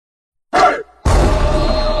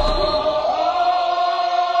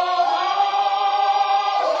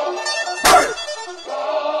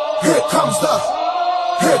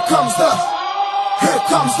comes the,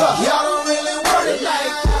 y'all don't really want it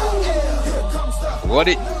like, here comes the. What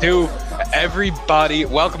it do, everybody?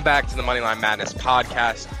 Welcome back to the Moneyline Madness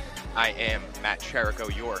podcast. I am Matt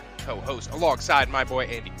Cherico, your co-host, alongside my boy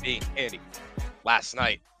Andy B. Andy, last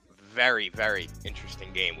night, very, very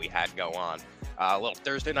interesting game we had go on. A little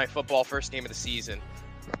Thursday night football, first game of the season.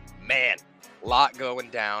 Man, a lot going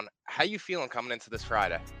down. How you feeling coming into this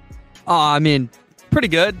Friday? Pretty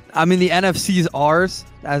good. The NFC's ours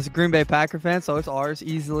as a Green Bay Packer fan, so it's ours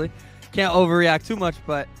easily. Can't overreact too much,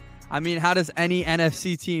 but how does any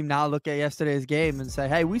NFC team now look at yesterday's game and say,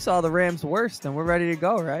 hey, we saw the Rams worst and we're ready to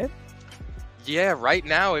go, right? Yeah, right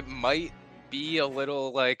now it might be a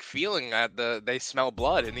little like feeling that they smell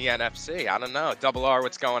blood in the NFC. I don't know. Double R,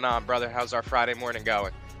 what's going on, brother? How's our Friday morning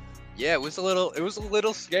going? Yeah, it was a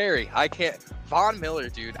little scary. Von Miller,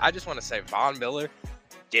 dude. I just want to say Von Miller,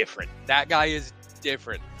 different. That guy is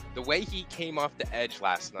different. The way he came off the edge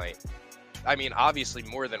last night, obviously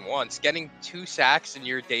more than once. Getting 2 sacks in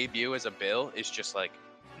your debut as a Bill is just like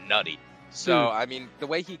nutty. So, the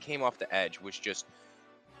way he came off the edge was just,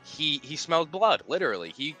 he smelled blood,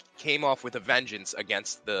 literally. He came off with a vengeance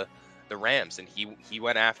against the Rams, and he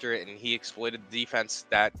went after it, and he exploited the defense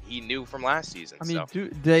that he knew from last season.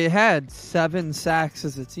 Dude, they had 7 sacks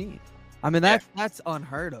as a team. That's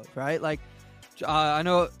unheard of, right? Like, I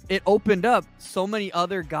know it opened up so many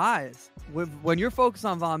other guys. When you're focused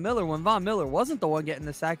on Von Miller, when Von Miller wasn't the one getting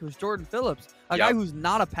the sack, it was Jordan Phillips, a guy who's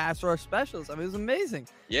not a pass rush specialist. It was amazing.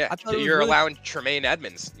 Yeah, you're allowing Tremaine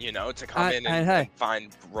Edmonds, to come in and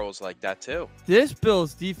find roles like that too. This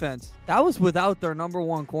Bills defense, that was without their number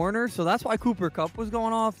 1 corner, so that's why Cooper Kupp was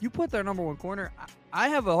going off. You put their number 1 corner, I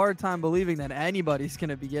have a hard time believing that anybody's going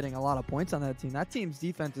to be getting a lot of points on that team. That team's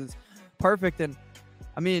defense is perfect, and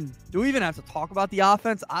do we even have to talk about the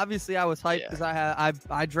offense? Obviously, I was hyped because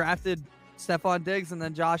I drafted Stephon Diggs and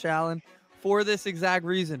then Josh Allen for this exact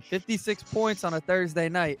reason. 56 points on a Thursday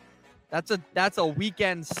night. That's a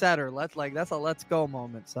weekend setter. That's a let's go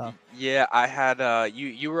moment. So yeah, I had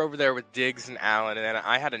you were over there with Diggs and Allen, and then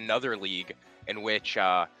I had another league in which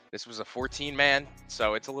this was a 14-man,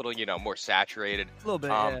 so it's a little more saturated. A little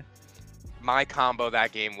bit. Yeah. My combo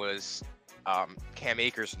that game was Cam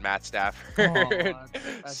Akers and Matt Stafford.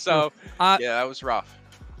 So that was rough.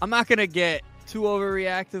 I'm not gonna get too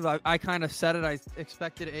overreactive. I kind of said it. I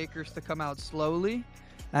expected Akers to come out slowly,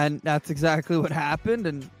 and that's exactly what happened.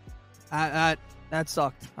 And that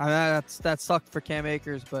sucked. That sucked for Cam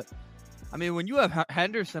Akers. But when you have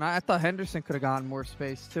Henderson, I thought Henderson could have gotten more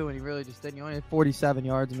space too, and he really just didn't. He only had 47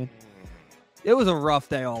 yards. It was a rough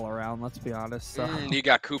day all around, let's be honest. So. You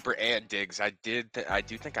got Cooper and Diggs. I do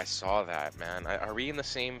think I saw that, man. Are we in the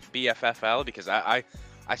same BFFL? Because I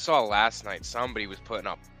saw last night somebody was putting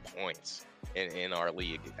up points in our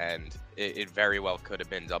league, and it very well could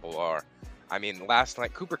have been Double R. Last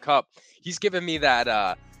night, Cooper Kupp, he's giving me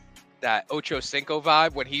that Ocho Cinco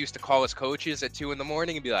vibe when he used to call his coaches at 2 a.m.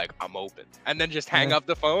 and be like, I'm open. And then just hang up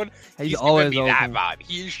the phone. He's always giving me open. that vibe.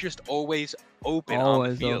 He's just always open on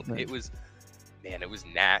the field. Open. It was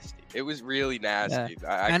nasty. It was really nasty.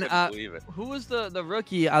 Yeah. I couldn't believe it. Who was the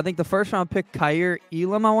rookie? I think the first-round pick, Kyer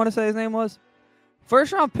Elam, I want to say his name was.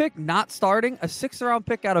 First-round pick, not starting. A 6th-round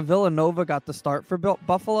pick out of Villanova got the start for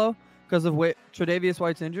Buffalo because of Tre'Davious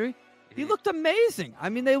White's injury. He looked amazing.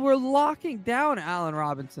 They were locking down Allen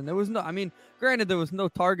Robinson. There was no, granted, there was no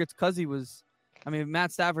targets because he was,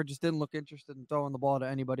 Matt Stafford just didn't look interested in throwing the ball to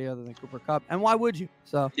anybody other than Cooper Kupp. And why would you?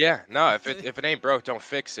 So yeah, no, if it ain't broke, don't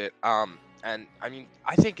fix it. And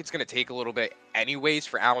I think it's going to take a little bit anyways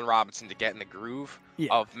for Allen Robinson to get in the groove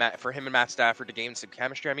for him and Matt Stafford to gain some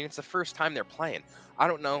chemistry. It's the first time they're playing. I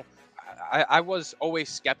don't know. I was always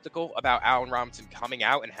skeptical about Allen Robinson coming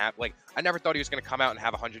out and I never thought he was going to come out and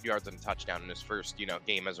have 100 yards and a touchdown in his first,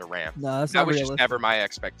 game as a Ram. No, that was just never my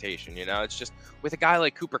expectation. It's just with a guy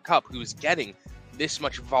like Cooper Kupp who's getting this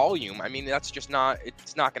much volume. That's just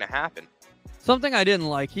it's not going to happen. Something I didn't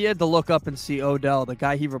like, he had to look up and see Odell, the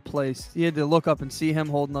guy he replaced. He had to look up and see him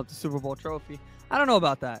holding up the Super Bowl trophy. I don't know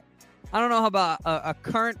about that. I don't know about a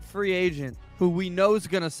current free agent who we know is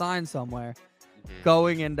going to sign somewhere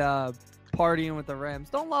going and partying with the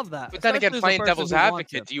Rams. Don't love that. But then again, playing devil's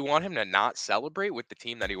advocate, do you want him to not celebrate with the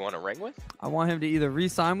team that he won a ring with? I want him to either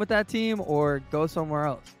re-sign with that team or go somewhere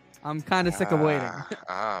else. I'm kind of sick of waiting.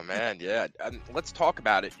 Man, yeah. Let's talk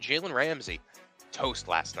about it. Jalen Ramsey, toast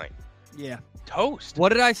last night. Yeah. Toast. What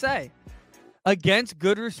did I say? Against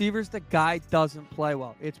good receivers, the guy doesn't play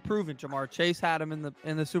well. It's proven. Jamar Chase had him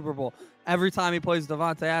in the Super Bowl. Every time he plays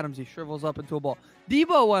Devontae Adams, he shrivels up into a ball.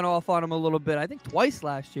 Debo went off on him a little bit, I think twice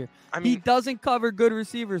last year. I mean, he doesn't cover good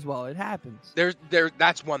receivers well. It happens.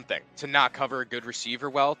 That's one thing. To not cover a good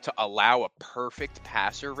receiver well, to allow a perfect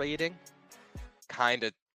passer rating, kind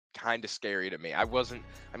of scary to me.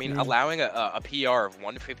 Allowing a PR of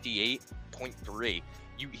 158.3.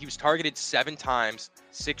 He was targeted 7 times,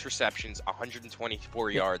 6 receptions,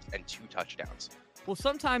 124 yards, and 2 touchdowns. Well,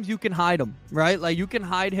 sometimes you can hide him, right? Like, you can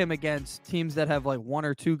hide him against teams that have, like, 1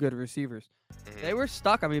 or 2 good receivers. Mm-hmm. They were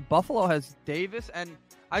stuck. I mean, Buffalo has Davis, and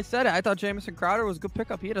I said it. I thought Jamison Crowder was a good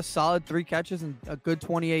pickup. He had a solid 3 catches and a good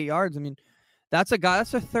 28 yards. I mean, that's a guy.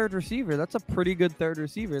 That's a third receiver. That's a pretty good third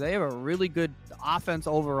receiver. They have a really good offense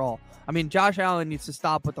overall. I mean, Josh Allen needs to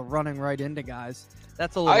stop with the running right into guys.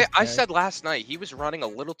 That's a little. I said last night he was running a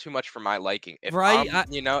little too much for my liking. If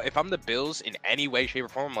I'm the Bills in any way, shape, or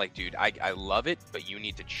form, I'm like, dude, I love it, but you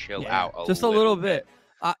need to chill out just a little bit.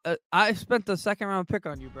 I spent the 2nd round pick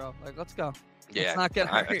on you, bro. Like, let's go. Yeah, let's not get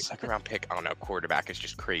hurt. A 2nd round pick on a quarterback is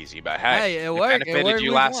just crazy. But hey, it worked. It benefited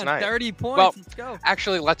you last night. 30 points. Well, let's go.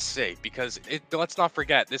 Actually, let's see, because let's not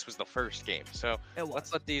forget this was the first game. So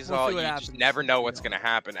let's let these you just never know what's going to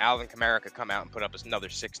happen. Alvin Kamara could come out and put up another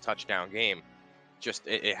 6 touchdown game. Just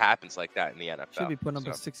it happens like that in the NFL. Should be putting up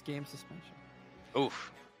a 6-game suspension.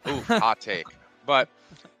 Oof, hot take. But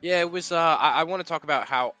yeah, it was. I want to talk about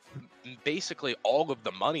how basically all of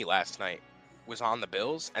the money last night was on the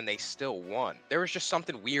Bills, and they still won. There was just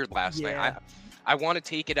something weird last night. I want to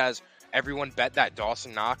take it as everyone bet that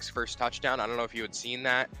Dawson Knox first touchdown. I don't know if you had seen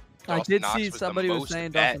that. I did see somebody was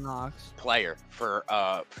saying Dawson Knox player for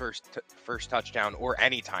first touchdown or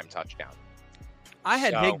anytime touchdown.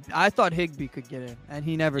 I thought Higbee could get in, and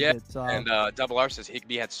he never did. So. And Double R says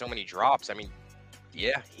Higbee had so many drops. I mean,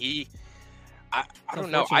 I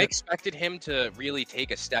don't know. I expected him to really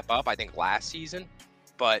take a step up, I think, last season,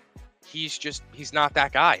 but he's not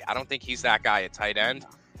that guy. I don't think he's that guy at tight end.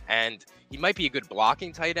 And he might be a good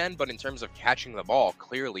blocking tight end, but in terms of catching the ball,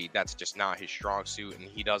 clearly that's just not his strong suit, and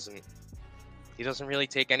he doesn't really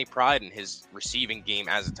take any pride in his receiving game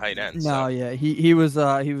as a tight end. No, yeah, he was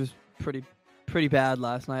pretty bad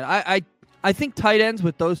last night. I think tight ends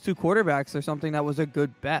with those 2 quarterbacks are something that was a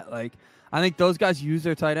good bet. Like, I think those guys use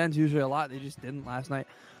their tight ends usually a lot. They just didn't last night.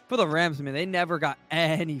 For the Rams, I mean, they never got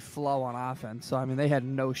any flow on offense. So, I mean, they had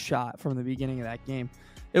no shot from the beginning of that game.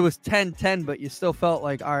 It was 10-10, but you still felt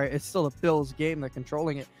like, all right, it's still the Bills' game. They're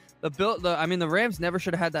controlling it. The Rams never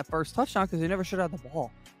should have had that first touchdown because they never should have had the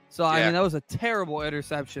ball. So, I mean, that was a terrible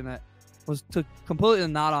interception that was completely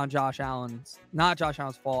not Josh Allen's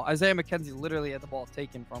fault. Isaiah McKenzie literally had the ball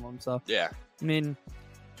taken from him. So, yeah. I mean,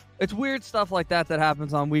 it's weird stuff like that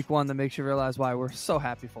happens on week 1 that makes you realize why we're so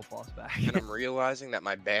happy football's back. And I'm realizing that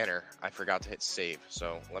my banner, I forgot to hit save.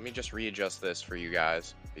 So let me just readjust this for you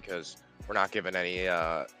guys because we're not giving any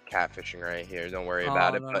catfishing right here. Don't worry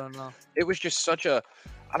about it. No. It was just such a,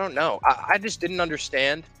 I don't know. I just didn't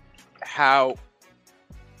understand how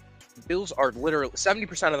Bills are literally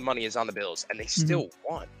 70% of the money is on the Bills and they still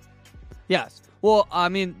won. Yes. Well, I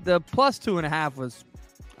mean, the plus 2.5 was,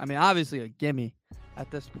 I mean, obviously a gimme. At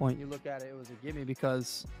this point, you look at it, it was a gimme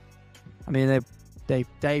because, I mean,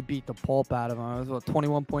 they beat the pulp out of them. It was a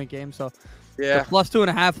 21-point game, so the plus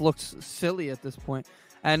 2.5 looks silly at this point.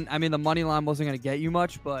 And I mean, the money line wasn't going to get you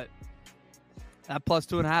much, but that plus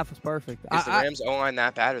 2.5 was perfect. Is the Rams O-line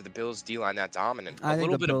that bad or the Bills D-line that dominant? A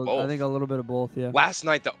little bit of both. I think a little bit of both. Yeah. Last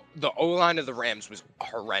night, the O-line of the Rams was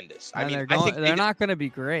horrendous. I mean, they're not going to be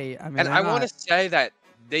great. I mean, and I want to say that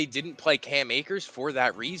they didn't play Cam Akers for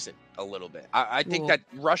that reason a little bit. I think that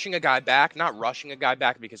rushing a guy back, not rushing a guy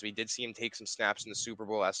back because we did see him take some snaps in the Super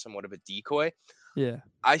Bowl as somewhat of a decoy. Yeah.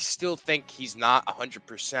 I still think he's not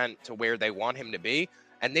 100% to where they want him to be.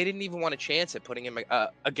 And they didn't even want a chance at putting him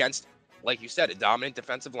against, like you said, a dominant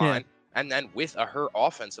defensive line and then with a hurt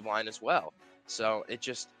offensive line as well. So it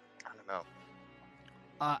just, I don't know.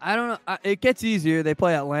 I don't know. It gets easier. They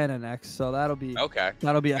play Atlanta next, so that'll be okay.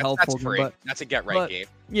 That'll be a helpful game. But that's a get-right game.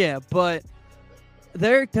 Yeah, but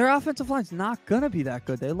their offensive line's not gonna be that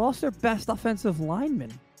good. They lost their best offensive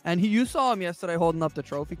lineman, and you saw him yesterday holding up the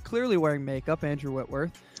trophy, clearly wearing makeup. Andrew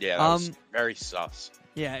Whitworth. Yeah, that was very sus.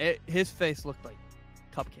 Yeah, his face looked like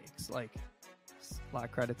cupcakes. Like, a lot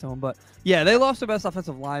of credit to him, but yeah, they lost their best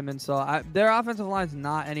offensive lineman, so their offensive line's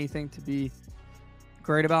not anything to be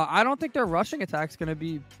great about. I don't think their rushing attack's going to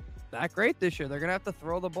be that great this year. They're going to have to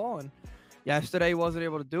throw the ball, and yesterday he wasn't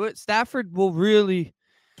able to do it. Stafford will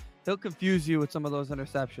he'll confuse you with some of those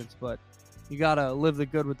interceptions, but you got to live the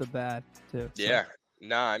good with the bad too. So. Yeah.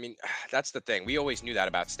 Nah, I mean, that's the thing. We always knew that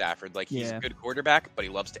about Stafford. Like, he's a Yeah. good quarterback, but he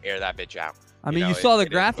loves to air that bitch out. I mean, know, you saw the it is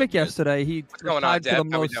what graphic it is. yesterday. He What's was going on, tied for the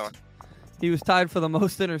Deb? How we most. doing? He was tied for the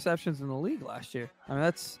most interceptions in the league last year. I mean,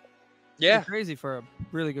 that's Yeah, pretty crazy for a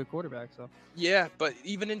really good quarterback. So yeah, but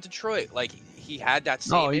even in Detroit, like, he had that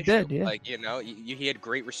Oh, same he issue. did, yeah. Like, he had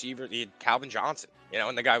great receivers. He had Calvin Johnson,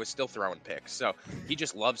 and the guy was still throwing picks. So he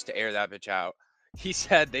just loves to air that bitch out. He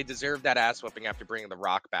said they deserved that ass whipping after bringing The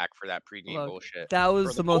Rock back for that pregame Look, bullshit. that was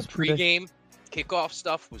Bro, the whole most pregame kickoff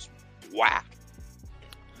stuff was whack.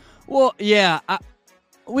 Well, yeah,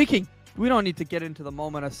 we don't need to get into the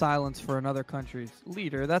moment of silence for another country's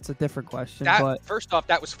leader. That's a different question. But First off,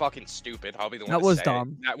 that was fucking stupid. I'll be the one That to was say it.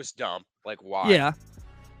 dumb. That was dumb. Like, why? yeah,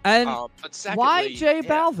 and But secondly, why Jay yeah,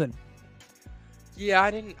 Balvin? Yeah,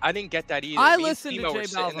 I didn't get that either. I Me and listened to Timo Jay were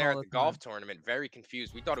sitting Balvin there all at the the golf tournament, very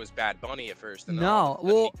confused. We thought it was Bad Bunny at first. And then No, all of a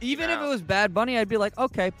sudden well, he even came if it out. was Bad Bunny, I'd be like,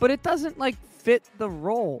 okay, but it doesn't like fit the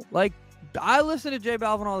role. Like, I listen to Jay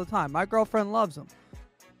Balvin all the time. My girlfriend loves him.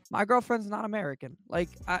 My girlfriend's not American. Like,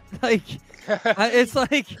 it's like, and it's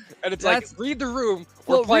like, that's- read the room.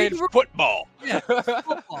 We're Well, playing read the room. football. Yeah,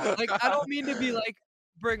 football. Like, I don't mean to be like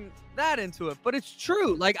bring that into it, but it's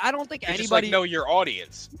true. Like, I don't think You anybody just like know your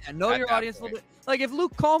audience. know at your that audience a little point. bit. Like, if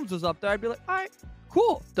Luke Combs was up there, I'd be like, all right,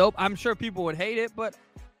 cool, dope. I'm sure people would hate it, but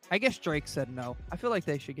I guess Drake said no. I feel like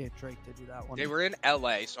they should get Drake to do that one. They were in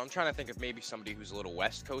LA, so I'm trying to think of maybe somebody who's a little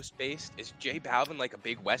West Coast based. Is Jay Balvin like a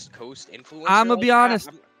big West Coast influencer? I'm gonna like be that? honest.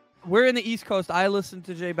 We're in the East Coast. I listen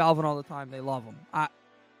to Jay Balvin all the time. They love him.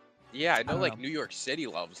 Yeah, I know don't like know. New York City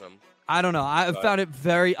loves him. I don't know. I But- found it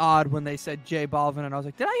very odd when they said Jay Balvin, and I was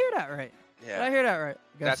like, did I hear that right? Did I Yeah, hear that right?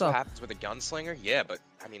 Guess that's so. what happens with a gunslinger. Yeah, but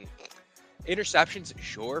I mean, interceptions,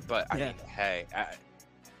 sure, but I Yeah. mean, hey,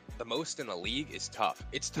 the most in the league is tough.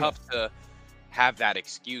 It's tough to have that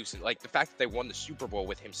excuse. Like the fact that they won the Super Bowl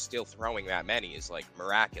with him still throwing that many is like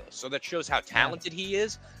miraculous. So that shows how talented he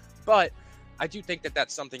is. But I do think that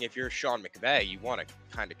that's something, if you're Sean McVay, you want to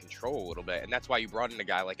kind of control a little bit. And that's why you brought in a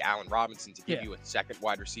guy like Allen Robinson to give Yeah. you a second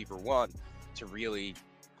wide receiver one to really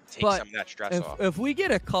take But some of that stress off. If we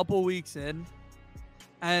get a couple weeks in,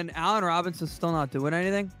 and Allen Robinson's still not doing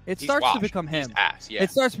anything, it He's starts to washed. become He's him. ass, yeah.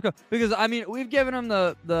 It starts to become, because I mean, we've given him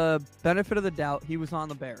the benefit of the doubt. He was on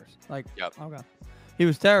the Bears. Like, Yep. okay, he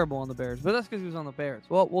was terrible on the Bears, but that's because he was on the Bears.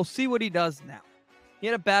 Well, we'll see what he does now. He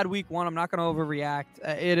had a bad week one. I'm not going to overreact.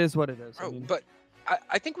 It is what it is. I Bro, mean, but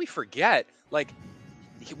I think we forget, like,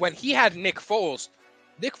 when he had Nick Foles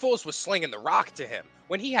was slinging the rock to him.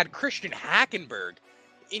 When he had Christian Hackenberg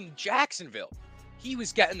in Jacksonville, he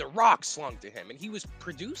was getting the rock slung to him, and he was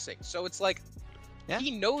producing. So it's like, Yeah. he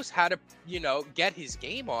knows how to, get his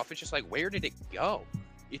game off. It's just like, where did it go?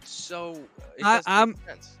 It's so. It doesn't make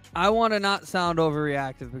sense. I want to not sound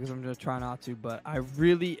overreactive because I'm going to try not to, but I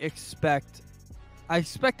really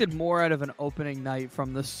expected more out of an opening night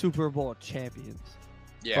from the Super Bowl champions.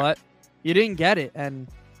 Yeah. But you didn't get it, and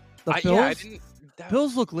the Bills. I didn't.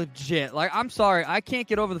 Bills look legit. Like, I'm sorry, I can't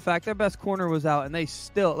get over the fact their best corner was out, and they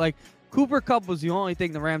still, like, Cooper Kupp was the only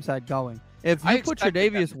thing the Rams had going. If I you put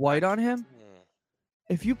expected them Tre'Davious to White win. on him,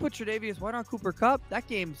 if you put Tre'Davious White on Cooper Kupp, that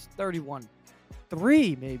game's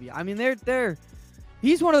 31-3 maybe. I mean,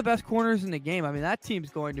 he's one of the best corners in the game. I mean, that team's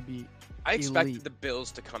going to be I expected elite. the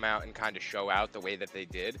Bills to come out and kind of show out the way that they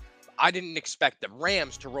did. I didn't expect the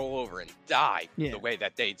Rams to roll over and die Yeah. the way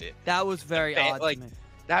that they did. That was very ban- odd like, to me.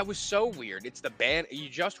 That was so weird. It's the ban. You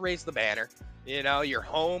just raised the banner. You're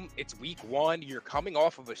home. It's week one. You're coming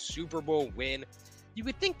off of a Super Bowl win. You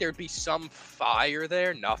would think there'd be some fire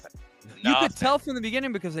there. Nothing. You could tell from the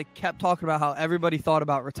beginning because they kept talking about how everybody thought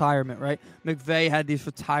about retirement, right? McVay had these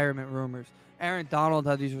retirement rumors. Aaron Donald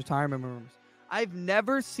had these retirement rumors. I've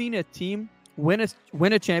never seen a team win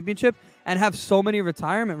a championship and have so many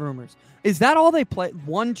retirement rumors. Is that all they play?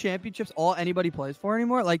 One championship's all anybody plays for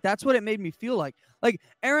anymore? Like, that's what it made me feel like. Like,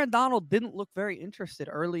 Aaron Donald didn't look very interested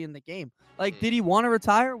early in the game. Like, did he want to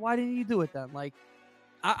retire? Why didn't he do it then? Like,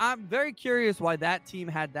 I'm very curious why that team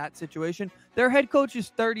had that situation. Their head coach is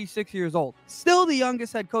 36 years old, still the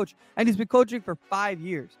youngest head coach, and he's been coaching for 5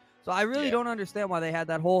 years. So I really don't understand why they had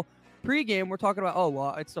that whole pregame. We're talking about, oh,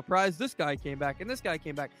 well, it's surprised this guy came back and this guy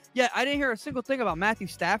came back. Yeah, I didn't hear a single thing about Matthew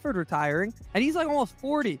Stafford retiring, and he's like almost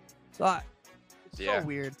 40. So it's so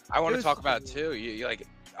weird. I want It to was talk so about weird. too. You like.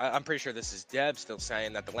 I'm pretty sure this is Deb still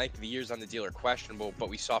saying that the length of the years on the deal are questionable, but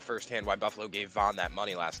we saw firsthand why Buffalo gave Vaughn that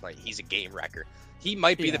money last night. He's a game wrecker. He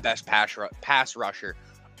might be the best pass rusher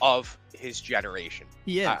of his generation.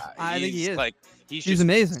 He is. I think he is. Like he's He's just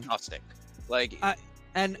amazing. disgusting. Like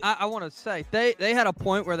And I want to say they had a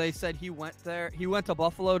point where they said he went to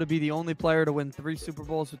Buffalo to be the only player to win 3 Super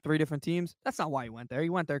Bowls with 3 different teams. That's not why he went there. He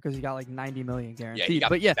went there because he got like $90 million guaranteed. Yeah, he got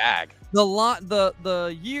but the bag.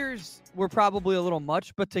 The years were probably a little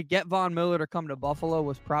much, but to get Von Miller to come to Buffalo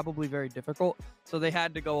was probably very difficult. So they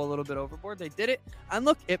had to go a little bit overboard. They did it, and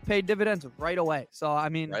look, it paid dividends right away. So I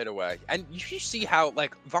mean, right away. And you see how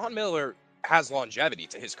like Von Miller has longevity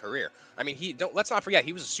to his career. I mean, let's not forget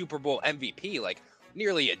he was a Super Bowl MVP like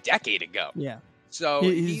nearly a decade ago. Yeah. So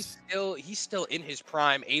he's still in his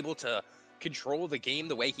prime, able to control the game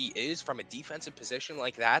the way he is from a defensive position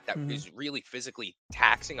like that is really physically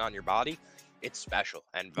taxing on your body. It's special.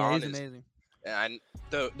 And Von is amazing. And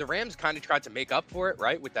the Rams kind of tried to make up for it,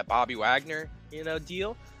 right, with that Bobby Wagner,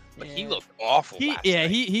 deal. But he looked awful last night.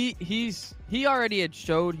 He already had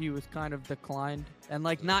showed he was kind of declined, and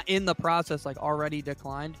like not in the process, like already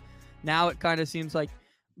declined. Now it kind of seems like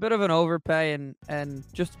bit of an overpay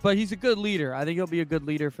but he's a good leader. I think he'll be a good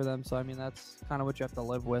leader for them. So I mean that's kind of what you have to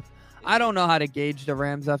live with. I don't know how to gauge the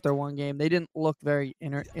Rams after one game. They didn't look very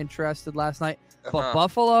interested last night. But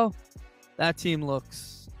Buffalo, that team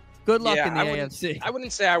looks good luck in the AFC. I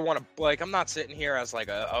wouldn't say I want to I'm not sitting here as like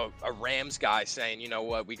a Rams guy saying, you know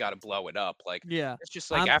what, we got to blow it up. Like it's just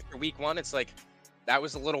like after week 1, it's like that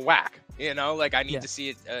was a little whack. Like I need to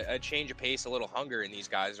see a change of pace, a little hunger in these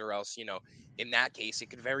guys, or else in that case, it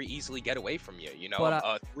could very easily get away from you. But,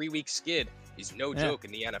 a 3-week skid is no joke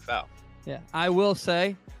in the NFL. Yeah, I will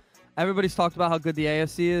say, everybody's talked about how good the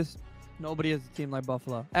AFC is. Nobody has a team like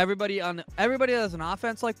Buffalo. Everybody has an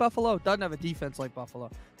offense like Buffalo, doesn't have a defense like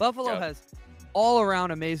Buffalo. Buffalo has all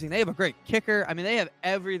around amazing. They have a great kicker. I mean, they have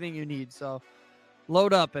everything you need. So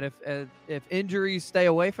load up, and if injuries stay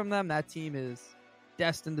away from them, that team is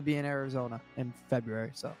destined to be in Arizona in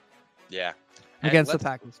February. So yeah. Against the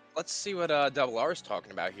Packers. Let's see what Double R is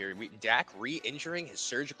talking about here. Dak re-injuring his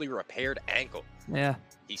surgically repaired ankle. Yeah.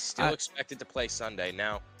 He's still expected to play Sunday.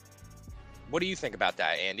 Now, what do you think about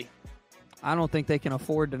that, Andy? I don't think they can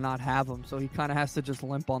afford to not have him, so he kind of has to just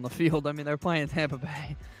limp on the field. I mean, they're playing Tampa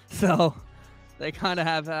Bay, so they kind of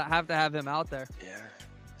have to have him out there.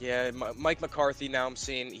 Yeah. Mike McCarthy, now I'm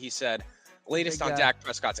seeing, he said, latest on Dak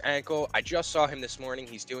Prescott's ankle. I just saw him this morning.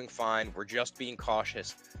 He's doing fine. We're just being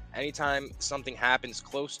cautious. Anytime something happens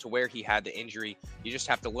close to where he had the injury, you just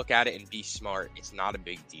have to look at it and be smart. It's not a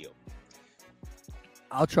big deal.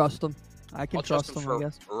 I'll trust him. I can trust him, for I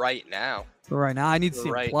guess. Right now. For right now. I need to see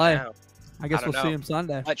him play. Now. I guess we'll see him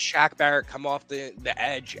Sunday. Let Shaq Barrett come off the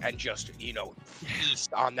edge and just,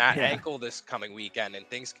 feast on that ankle this coming weekend, and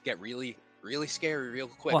things could get really, really scary real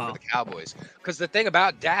quick for the Cowboys. Because the thing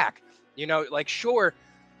about Dak, sure,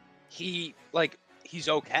 he's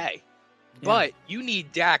okay. But you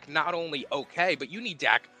need Dak not only okay, but you need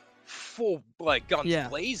Dak full guns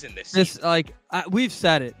blazing this season. We've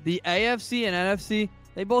said it. The AFC and NFC,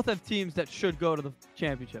 they both have teams that should go to the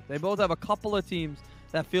championship. They both have a couple of teams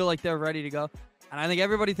that feel like they're ready to go. And I think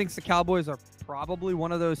everybody thinks the Cowboys are probably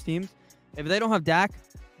one of those teams. If they don't have Dak,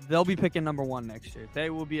 they'll be picking number 1 next year. They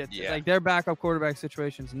will be their backup quarterback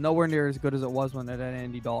situation's nowhere near as good as it was when it had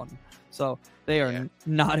Andy Dalton. So they are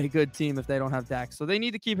not a good team if they don't have Dak. So they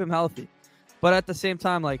need to keep him healthy. But at the same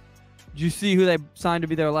time, did you see who they signed to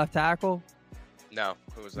be their left tackle? No.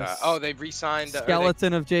 Who was that? Oh, they re-signed.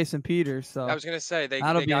 Skeleton of Jason Peters. So I was going to say, they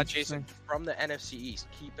got Jason from the NFC East,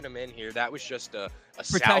 keeping him in here. That was just a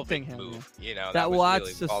salving move. That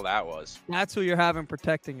was really all that was. That's who you're having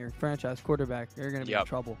protecting your franchise quarterback. You're going to be in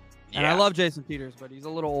trouble. And I love Jason Peters, but he's a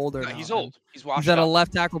little older now. He's old. He's washed He's at a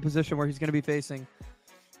left tackle position where he's going to be facing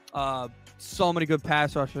so many good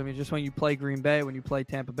pass rushers. I mean, just when you play Green Bay, when you play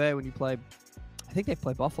Tampa Bay, when you play, I think they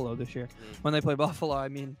play Buffalo this year. When they play Buffalo, I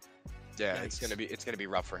mean, it's gonna be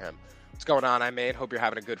rough for him. What's going on, Hope you're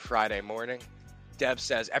having a good Friday morning. Deb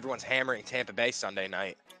says everyone's hammering Tampa Bay Sunday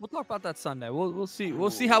night. We'll talk about that Sunday. We'll see.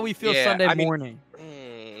 We'll see how we feel Sunday morning.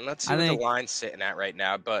 Let's see what the line's sitting at right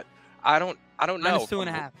now, but I don't know.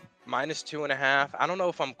 -2.5. -2.5. I don't know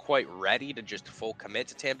if I'm quite ready to just full commit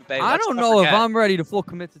to Tampa Bay. I don't know if I'm ready to full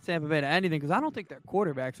commit to Tampa Bay to anything, because I don't think their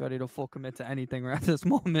quarterback's ready to full commit to anything right at this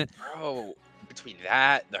moment. Bro, between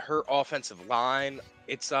that, the hurt offensive line,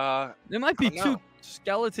 it's there might be 2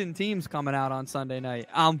 skeleton teams coming out on Sunday night.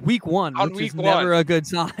 Week 1, which is never a good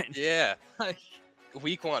sign. Yeah.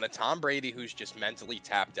 Week 1, a Tom Brady who's just mentally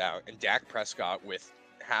tapped out, and Dak Prescott with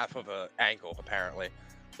half of an ankle apparently.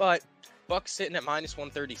 But Bucks sitting at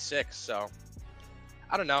 -136, so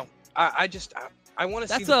I don't know. I want to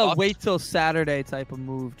see. That's a wait till Saturday type of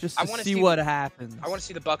move, just to see what happens. I want to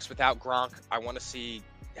see the Bucks without Gronk. I want to see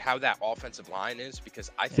how that offensive line is, because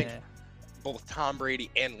I think both Tom Brady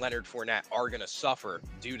and Leonard Fournette are going to suffer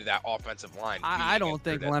due to that offensive line. I don't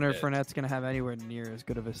think Leonard Fournette's going to have anywhere near as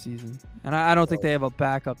good of a season. And I don't think they have a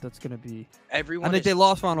backup that's going to be. I think they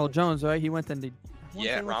lost Ronald Jones, right? He went to the.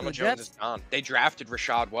 Yeah, Ronald Jones is gone. They drafted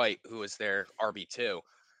Rashad White, who was their RB2.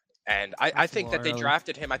 And I think that they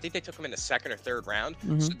drafted him. I think they took him in the 2nd or 3rd round.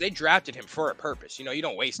 So they drafted him for a purpose. You know, you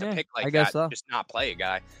don't waste a pick like that to just not play a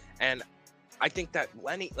guy. And I think that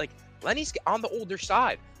Lenny's on the older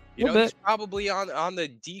side. You know, he's probably on the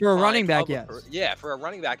decline. For a running back, yes. Yeah, for a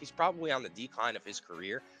running back, he's probably on the decline of his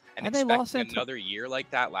career. And expecting another year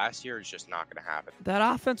like that last year is just not going to happen.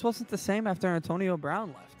 That offense wasn't the same after Antonio Brown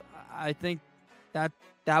left. I think that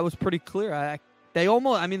was pretty clear.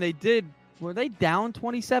 They did. Were they down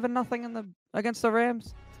 27-0 against the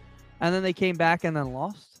Rams? And then they came back and then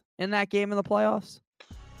lost in that game in the playoffs?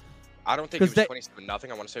 I don't think it was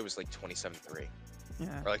 27-0. I want to say it was like 27-3.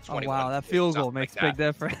 Yeah. Or like 21. Oh, wow, that field goal makes a big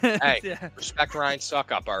difference. Hey, respect Ryan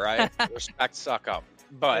Suckup, all right? Respect Suckup.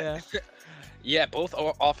 But, yeah, both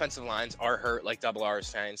offensive lines are hurt, like Double R is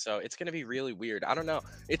saying, so it's going to be really weird. I don't know.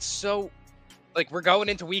 It's so, like, we're going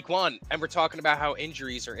into week 1, and we're talking about how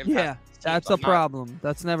injuries are impacting. Yeah, that's a problem.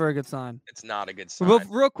 That's never a good sign. It's not a good sign.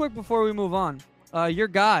 Real quick before we move on, your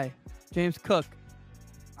guy, James Cook,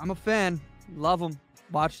 I'm a fan. Love him.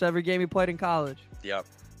 Watched every game he played in college. Yep.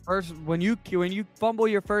 First, when you fumble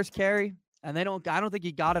your first carry, and I don't think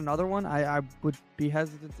he got another one. I would be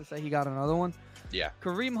hesitant to say he got another one. Yeah.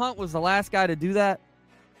 Kareem Hunt was the last guy to do that.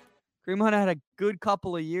 Kareem Hunt had a good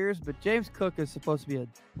couple of years, but James Cook is supposed to be a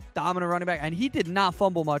dominant running back, and he did not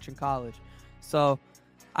fumble much in college. So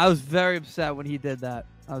I was very upset when he did that.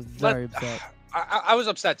 I was very upset. I was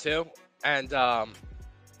upset too, and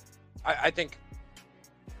I think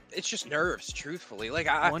it's just nerves, truthfully. Like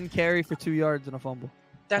one carry for 2 yards and a fumble.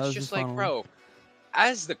 That's just like, bro,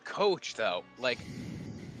 as the coach, though, like,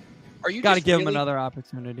 are you got to give him another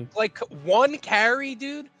opportunity? Like, one carry,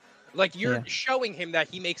 dude? Like, you're showing him that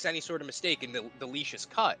he makes any sort of mistake and the leash is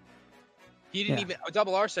cut. He didn't even,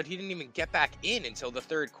 Double R said he didn't even get back in until the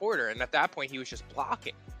 3rd quarter, and at that point, he was just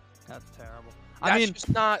blocking. That's terrible. That's just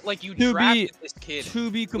not, like, you drafted this kid. To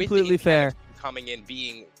be completely fair. Coming in,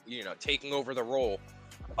 being, taking over the role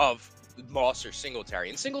of Moss or Singletary,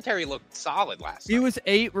 and Singletary looked solid last night. He was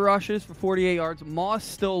 8 rushes for 48 yards. Moss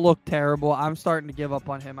still looked terrible. I'm starting to give up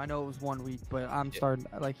on him. I know it was 1 week, but I'm starting,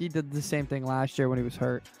 like, he did the same thing last year when he was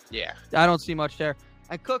hurt. Yeah. I don't see much there.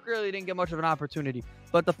 And Cook really didn't get much of an opportunity.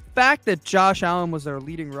 But the fact that Josh Allen was their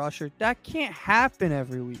leading rusher, that can't happen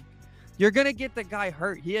every week. You're going to get the guy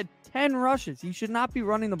hurt. He had 10 rushes. He should not be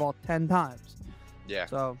running the ball 10 times. Yeah.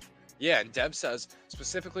 So. Yeah, and Deb says,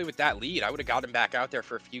 specifically with that lead, I would have got him back out there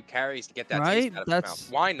for a few carries to get that taste out of his mouth.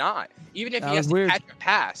 Why not? Even if he has to catch a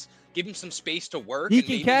pass, give him some space to work. He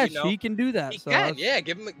can catch. He can do that. He can, yeah.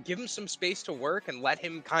 Give him some space to work and let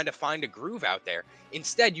him kind of find a groove out there.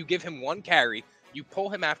 Instead, you give him one carry, you pull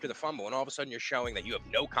him after the fumble, and all of a sudden you're showing that you have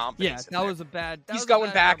no confidence. Yeah, that was a bad. He's going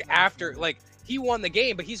back after, like, he won the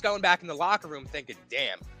game, but he's going back in the locker room thinking,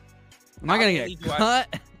 damn. Am I going to get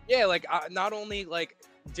cut? Yeah, like, not only, like,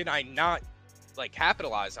 did I not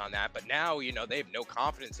capitalize on that, but now they have no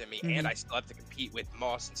confidence in me, and I still have to compete with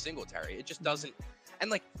Moss and Singletary. It just doesn't.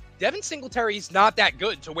 And like Devin Singletary's not that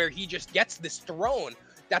good to where he just gets this throne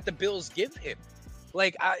that the Bills give him.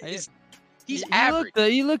 Like he's average.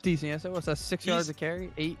 He looked decent. Yeah, so what's that? 6 yards a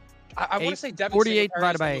carry? 8. I want to say Devin 48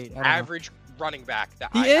 divided by 8. Average running back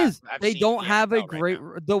that They don't have a great.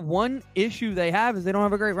 The one issue they have is they don't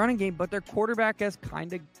have a great running game, but their quarterback has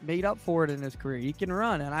kind of made up for it in his career. He can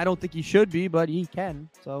run, and I don't think he should be, but he can.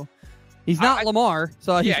 So he's not Lamar,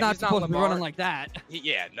 so he's not supposed to be running like that.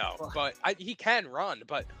 But he can run.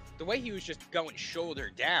 But the way he was just going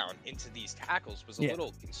shoulder down into these tackles was a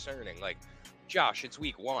little concerning. Like, Josh, it's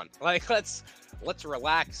week 1. Like, let's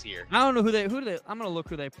relax here. I don't know who they. I'm gonna look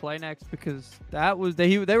who they play next, because that was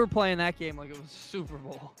they were playing that game like it was Super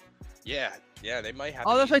Bowl. Yeah, they might have.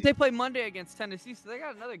 Oh, that's right. They play Monday against Tennessee, so they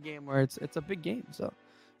got another game where it's a big game. So,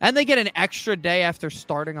 and they get an extra day after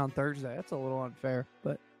starting on Thursday. That's a little unfair,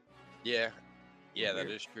 but. Yeah, that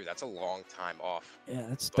is true. That's a long time off. Yeah,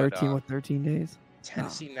 that's 13 days.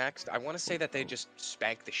 Tennessee next. I want to say that they just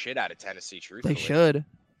spanked the shit out of Tennessee. Truthfully, they should.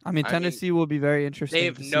 I mean, Tennessee will be very interesting. They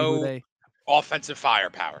have no offensive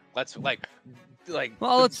firepower. Let's see what.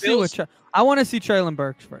 I want to see Treylon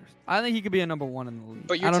Burks first. I think he could be a number 1 in the league.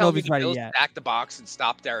 But you're telling me the Bills stack the box and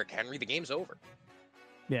stop Derrick Henry? The game's over.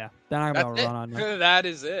 Yeah, they're not going to run on him. That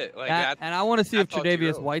is it. And I want to see if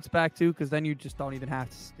Tre'Davious White's back too, because then you just don't even have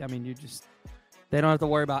to. I mean, they don't have to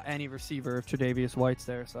worry about any receiver if Tre'Davious White's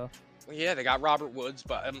there. So Yeah, they got Robert Woods,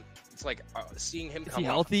 but it's like seeing him Is come he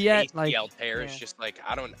off healthy yet? ACL Like, tear is yeah. just like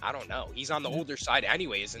I don't know. He's on the older side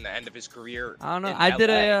anyways in the end of his career. I don't know. in I did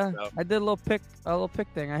LA, so. I did a little pick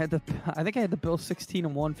thing. I think I had the Bills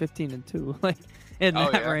 16-1, 15-2, like in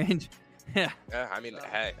Oh, that yeah. range. Yeah, Yeah, I mean,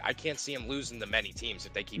 hey, I can't see him losing to many teams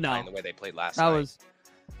if they keep No. playing the way they played last that night.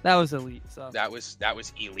 was elite. So That was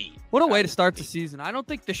elite. what a way That to was start the elite. season. I don't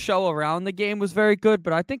think the show around the game was very good,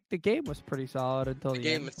 but I think the game was pretty solid until The the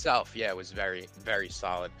game end. itself, yeah, was very, very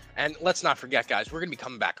solid. And let's not forget, guys, we're gonna be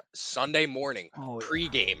coming back Sunday morning, Oh, yeah.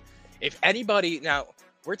 pregame. If anybody now,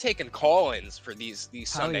 we're taking call-ins for these Hell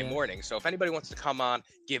Sunday yeah. mornings. So if anybody wants to come on,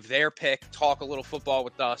 give their pick, talk a little football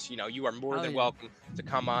with us, you are more Hell than yeah. welcome to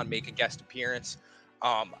come on, make a guest appearance.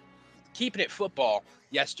 Keeping it football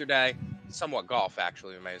yesterday, somewhat golf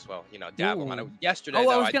actually. We may as well, dabble on it. Ooh. Yesterday, Oh, though,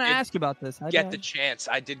 I was going to did ask you about this. I did get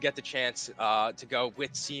the chance to go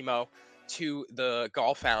with Simo to the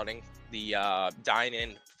golf outing, the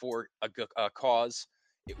dine-in for a cause.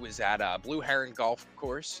 It was at Blue Heron Golf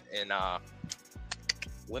Course in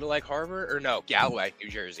Little Lake Harbor, or no, Galway, New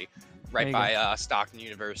Jersey, There right you by Stockton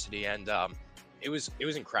University, and it was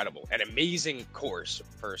incredible, an amazing course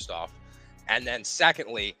first off, and then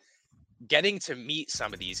secondly, getting to meet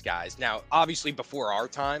some of these guys. Now, obviously before our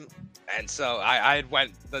time, and so I had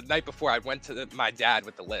went the night before. I went to my dad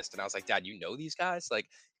with the list, and I was like, Dad, you know these guys? Like,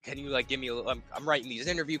 can you like give me a little? I'm writing these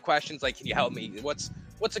interview questions. Like, can you help me? What's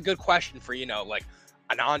a good question for like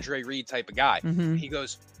an Andre Reed type of guy? Mhm. He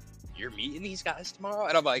goes, "You're meeting these guys tomorrow?"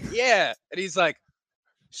 And I'm like, "Yeah." And he's like,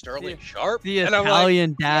 "Sterling Sharp." The and I'm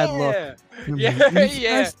Italian like, dad look. "Yeah." You're Yeah, meeting these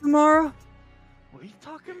yeah. guys tomorrow? What are you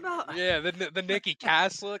talking about? Yeah, the Nicky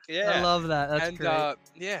Cass look. Yeah. I love that. That's And great.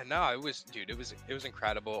 yeah, no, it was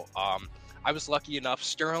incredible. I was lucky enough.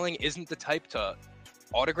 Sterling isn't the type to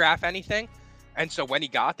autograph anything, and so when he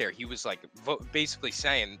got there, he was like basically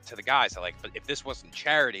saying to the guys, like, but if this wasn't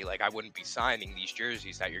charity, like I wouldn't be signing these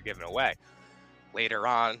jerseys that you're giving away. Later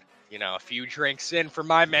on, a few drinks in for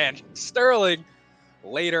my man Sterling.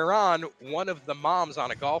 Later on, one of the moms on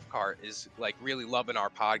a golf cart is like really loving our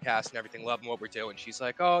podcast and everything, loving what we're doing. She's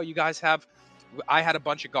like, "Oh, you guys have." I had a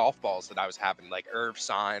bunch of golf balls that I was having, like Irv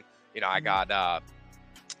sign. I got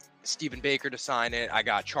Stephen Baker to sign it. I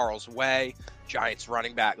got Charles Way, Giants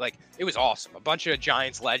running back. Like, it was awesome. A bunch of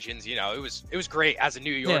Giants legends. It was great as a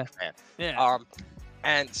New York fan. Yeah.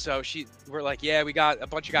 And so we're like, yeah, we got a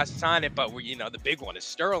bunch of guys to sign it, but the big one is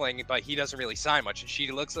Sterling, but he doesn't really sign much. And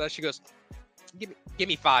she looks at us, she goes, give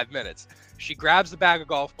me 5 minutes. She grabs the bag of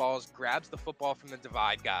golf balls, grabs the football from the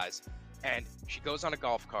Divide guys, and she goes on a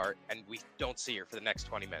golf cart, and we don't see her for the next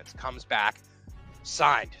 20 minutes. Comes back,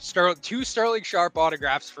 signed. Two Sterling Sharp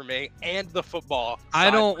autographs for me, and the football. I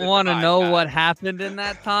signed don't for the want to Divide know guys. what happened in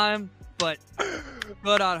that time, but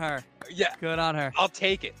good on her. Yeah, Good on her. I'll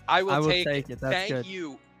take it. I will take it. That's Thank good.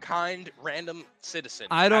 you, kind random citizen.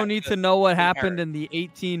 I don't need to know what Blue happened Heron. in the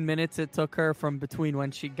 18 minutes it took her from between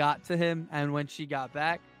when she got to him and when she got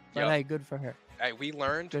back. But Yep. hey, good for her. Hey, we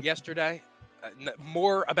learned Good. yesterday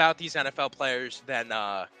more about these NFL players than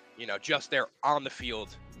just their on the field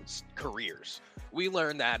careers. We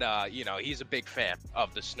learned that he's a big fan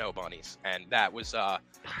of the Snow Bunnies, and that was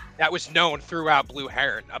known throughout Blue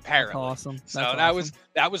Heron apparently. That's awesome. So That's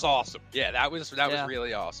that awesome. was awesome. Yeah, that was Yeah.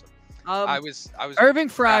 really awesome. Um, I was Irving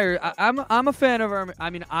Fryer. I'm a fan of Irving. I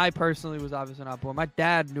mean, I personally was obviously not born. My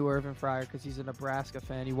dad knew Irving Fryer because he's a Nebraska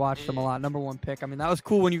fan. He watched him a lot. #1 pick. I mean, that was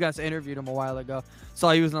cool when you guys interviewed him a while ago.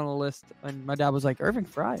 Saw he was on the list, and my dad was like, "Irving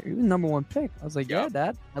Fryer, he was #1 pick." I was like, "Yeah, Yep.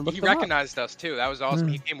 Dad." I looked He him up. recognized us too. That was awesome.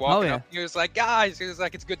 Mm. He came walking yeah. up. He was like, "Guys," he was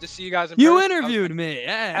like, "It's good to see you guys in You person." I was interviewed like, me.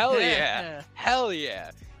 Yeah. Hell yeah. Hell yeah.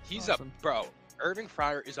 He's Awesome. bro. Irving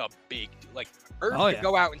Fryer is a big dude. Like, Irving Oh, could yeah.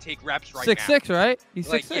 go out and take reps right 6'6", now. right? He's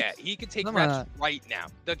Like, 6'6". yeah, he could take Something like reps right now.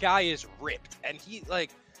 The guy is ripped, and he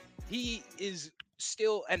is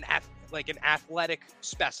still an athletic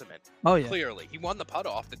specimen. Oh yeah. Clearly, he won the putt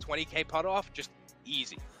off, the 20K putt off, just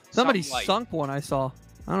easy. Somebody Something light. sunk one I saw.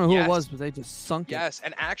 I don't know who Yes. it was, but they just sunk it. Yes,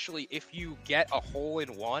 and actually, if you get a hole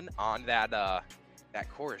in one on that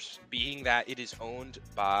course, being that it is owned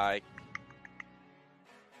by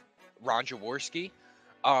Ron Jaworski,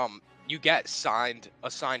 you get a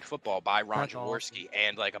signed football by Ron That's Jaworski,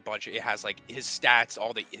 and like a bunch of it has like his stats,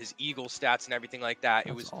 his Eagle stats and everything like that.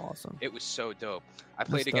 That's awesome. It was so dope. I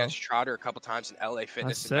played That's against Trotter a couple times in LA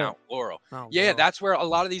Fitness That's and sick. Mount Laurel. Oh, Yeah, wow. that's where a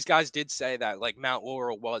lot of these guys did say that like Mount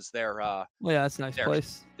Laurel was their Well, yeah, that's a nice their-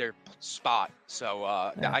 place. their spot. So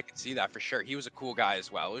Yeah. I could see that for sure. He was a cool guy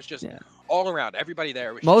as well. It was just Yeah. all around. Everybody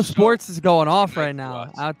there was Most just sports is going off nice right to now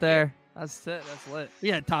us. out there. That's it. That's lit. We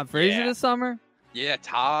had Todd Frazier Yeah. this summer. Yeah,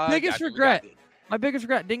 Todd. Biggest I mean, regret. My biggest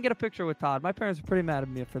regret, didn't get a picture with Todd. My parents are pretty mad at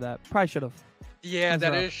me for that. Probably should have. Yeah,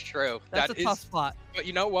 that is true. That's a tough spot. But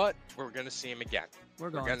you know what? We're going to see him again. We're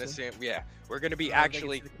going to see him. Yeah. We're going to be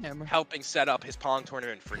actually helping set up his Pong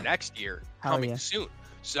tournament for next year coming soon.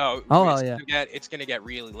 So it's going to get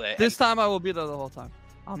really lit. This time I will be there the whole time.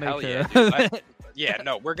 I'll make sure. Yeah, dude. Yeah,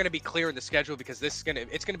 no, we're going to be clearing the schedule because it's going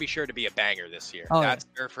to be sure to be a banger this year. That's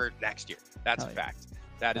for next year. That's a fact.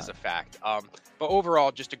 That is a fact. But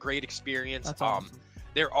overall, just a great experience. That's awesome.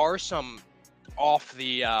 There are some off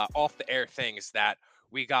the air things that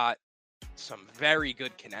we got some very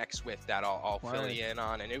good connects with that I'll fill you in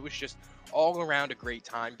on, and it was just all around a great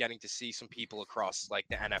time getting to see some people across like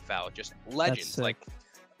the NFL, just legends. Like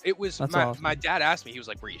it was my dad asked me, he was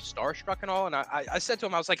like, were you starstruck and all? And I said to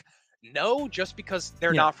him, I was like, no, just because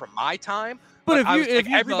they're not from my time. But if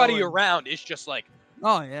everybody around is just like,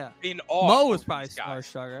 oh yeah, in awe. Mo was probably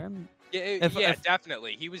starstruck, right? Yeah,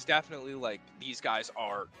 definitely. He was definitely like, these guys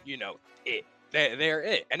are, it. They're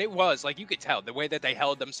it. And it was like, you could tell the way that they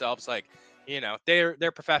held themselves, like,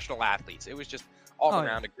 they're professional athletes. It was just all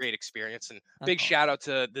around a great experience. And big shout out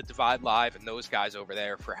to the Divide Live and those guys over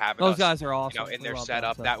there for having those guys are awesome. In their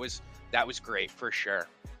setup. That was great for sure.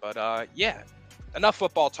 But yeah, enough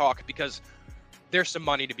football talk because there's some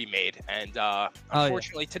money to be made. And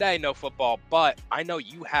unfortunately today, no football, but I know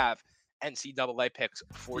you have NCAA picks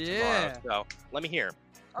for tomorrow. So let me hear 'em.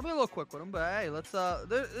 I'll be a little quick with them, but hey, let's.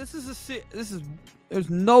 There's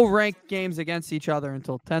no ranked games against each other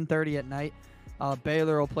until 10:30 at night.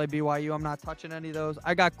 Baylor will play BYU. I'm not touching any of those.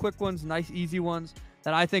 I got quick ones, nice, easy ones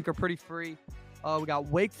that I think are pretty free. We got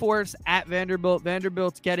Wake Forest at Vanderbilt.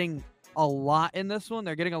 Vanderbilt's getting a lot in this one.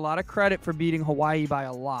 They're getting a lot of credit for beating Hawaii by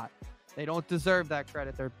a lot. They don't deserve that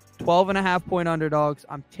credit. They're 12.5-point underdogs.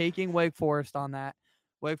 I'm taking Wake Forest on that.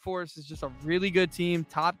 Wake Forest is just a really good team,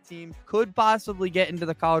 top team, could possibly get into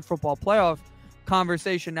the college football playoff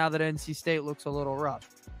conversation now that NC State looks a little rough.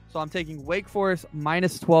 So I'm taking Wake Forest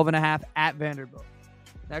minus 12.5 at Vanderbilt.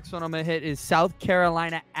 Next one I'm going to hit is South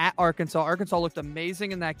Carolina at Arkansas. Arkansas looked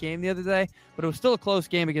amazing in that game the other day, but it was still a close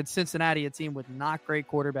game against Cincinnati, a team with not great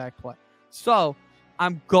quarterback play. So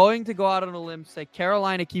I'm going to go out on a limb, say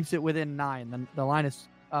Carolina keeps it within 9. The line is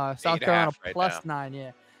South Carolina plus 9,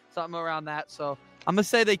 yeah. Something around that. So I'm going to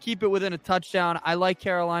say they keep it within a touchdown. I like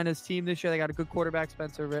Carolina's team this year. They got a good quarterback,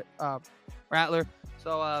 Spencer Rattler.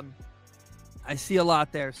 So I see a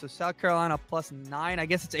lot there. So South Carolina plus 9. I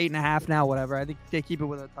guess it's 8.5 now, whatever. I think they keep it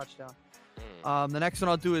within a touchdown. The next one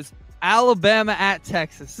I'll do is Alabama at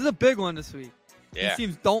Texas. This is a big one this week. Yeah. These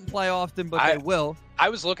teams don't play often, but they will. I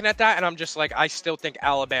was looking at that, and I'm just like, I still think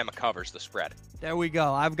Alabama covers the spread. There we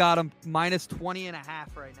go. I've got them minus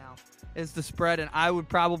 20.5 right now is the spread, and I would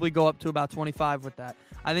probably go up to about 25 with that.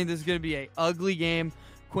 I think this is going to be an ugly game.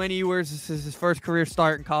 Quinn Ewers, this is his first career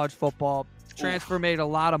start in college football. Transfer made a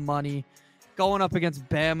lot of money. Going up against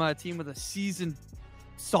Bama, a team with a seasoned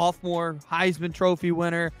sophomore, Heisman Trophy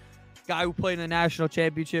winner, guy who played in the national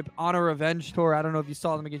championship on a revenge tour. I don't know if you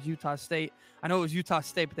saw them against Utah State. I know it was Utah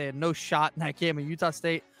State, but they had no shot in that game. And Utah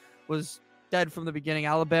State was dead from the beginning.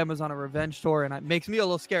 Alabama's on a revenge tour, and it makes me a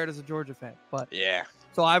little scared as a Georgia fan. But yeah.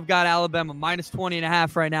 So I've got Alabama minus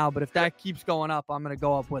 20.5 right now, but if that keeps going up, I'm going to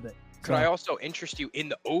go up with it. Could I also interest you in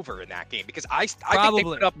the over in that game? Because I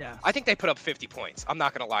think they put up 50 points. I'm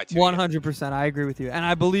not going to lie to you. 100%. I agree with you. And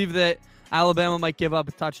I believe that Alabama might give up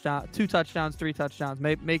a touchdown, 2 touchdowns, 3 touchdowns,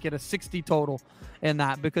 make it a 60 total in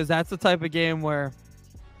that, because that's the type of game where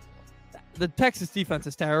the Texas defense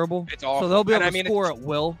is terrible. It's awful. So they'll be able to score at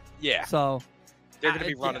will. Yeah. So they're going to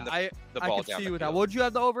be running the ball I down see the with field. that. What would you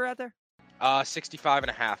have the over at there?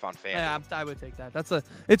 65.5 on FanDuel. Yeah, I would take that.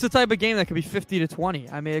 It's a type of game that could be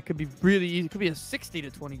 50-20. I mean, it could be really easy. It could be a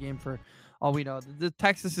 60-20 game for all we know. The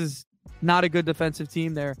Texas is not a good defensive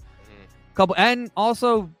team there. And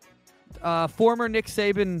also former Nick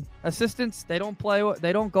Saban assistants, they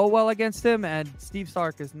don't go well against him, and Steve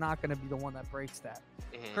Sark is not going to be the one that breaks that.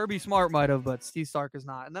 Kirby Smart might have, but Steve Sark is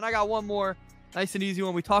not. And then I got one more nice and easy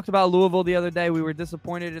one. We talked about Louisville the other day. We were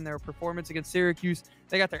disappointed in their performance against Syracuse.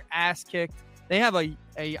 They got their ass kicked. They have I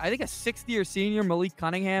think a 6th-year senior, Malik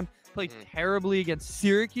Cunningham, played terribly against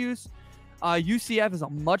Syracuse. UCF is a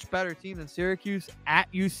much better team than Syracuse at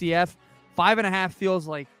UCF. 5.5 feels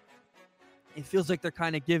like they're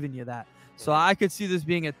kind of giving you that. So I could see this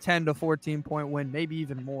being a 10 to 14 point win, maybe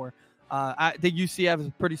even more. I think UCF is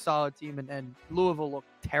a pretty solid team, and Louisville looked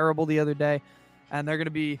terrible the other day, and they're going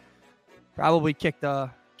to be probably kicked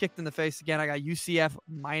in the face again. I got UCF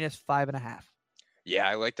minus 5.5. Yeah,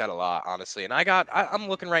 I like that a lot, honestly. And I'm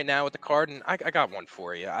looking right now at the card, and I got one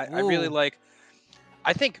for you. I really like.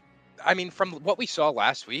 I think I mean, from what we saw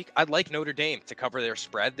last week, I'd like Notre Dame to cover their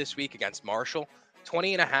spread this week against Marshall.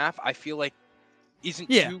 20.5, I feel like isn't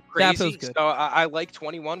Yeah, too that feels crazy. good. So I like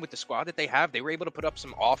 21 with the squad that they have. They were able to put up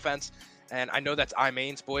some offense, and I know that's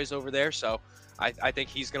Main's boys over there, so I think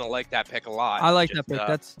he's going to like that pick a lot. I like Just, that pick.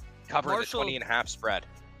 That's covering Marshall- the 20.5 spread.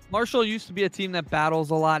 Marshall used to be a team that battles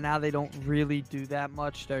a lot. Now they don't really do that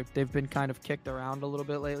much. They've been kind of kicked around a little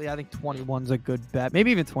bit lately. I think 21's a good bet.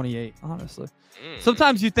 Maybe even 28, honestly.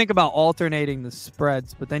 Sometimes you think about alternating the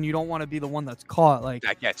spreads, but then you don't want to be the one that's caught. Like,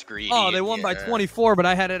 That gets greedy. oh, they won by 24, but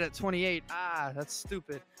I had it at 28. Ah, that's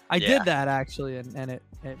stupid. I did that, actually, and it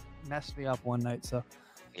messed me up one night. So,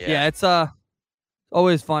 yeah, it's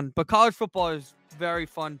always fun. But college football is very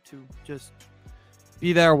fun to just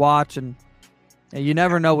be there, watch, and you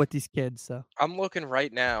never know with these kids. So I'm looking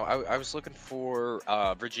right now. I was looking for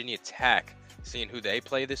Virginia Tech, seeing who they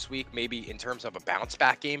play this week, maybe in terms of a bounce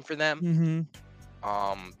back game for them.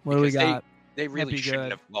 What do we got? They Might really be shouldn't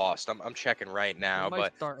good. have lost. I'm checking right now, We might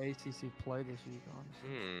but start ACC play this week,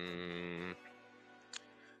 honestly.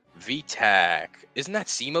 VTech, isn't that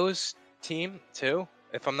SEMO's team too?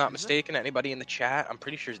 If I'm not Is it? mistaken, anybody in the chat? I'm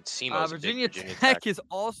pretty sure SEMO's a big Virginia Virginia Tech is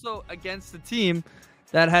also against the team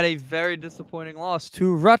that had a very disappointing loss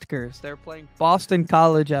to Rutgers. They're playing Boston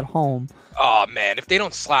College at home. Oh man, if they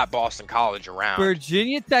don't slap Boston College around,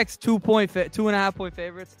 Virginia Tech's 2.5 point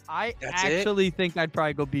favorites. I That's it? actually think I'd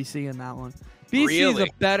probably go BC in that one. BC's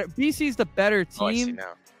Really? BC's the better Oh, I see team,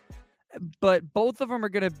 now. but both of them are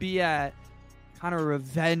going to be at kind of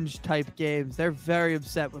revenge type games. They're very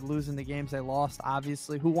upset with losing the games they lost,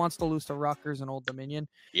 obviously. Who wants to lose to Rutgers and Old Dominion?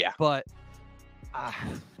 Yeah. But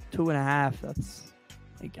 2.5, that's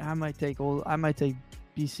like I might take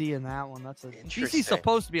BC in that one. Interesting. BC's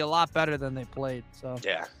supposed to be a lot better than they played. So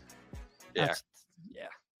Yeah. that's-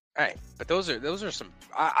 Hey, but those are some.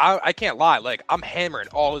 I can't lie. Like I'm hammering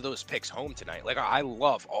all of those picks home tonight. Like I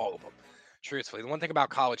love all of them. Truthfully, the one thing about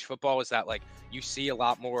college football is that like you see a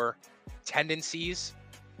lot more tendencies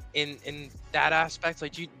in that aspect.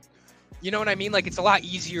 Like you know what I mean? Like it's a lot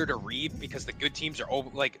easier to read because the good teams are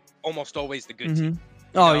almost always the good team.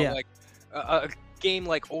 You Oh, know, yeah. Like a game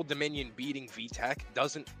like Old Dominion beating VTech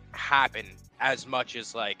doesn't happen as much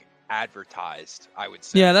as like advertised, I would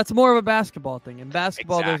say. Yeah, that's more of a basketball thing. In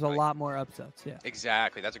basketball, there's Exactly. a lot more upsets. Yeah.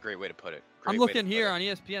 Exactly. That's a great way to put it. I'm Great way to looking put here it. on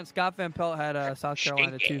ESPN. Scott Van Pelt had South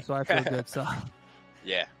Carolina too, so I feel good. So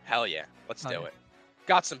Yeah, hell yeah. Let's Oh, do yeah. it.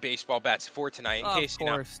 Got some baseball bets for tonight of in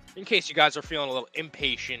course. case you guys are feeling a little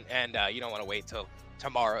impatient and you don't want to wait till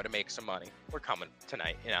tomorrow to make some money. We're coming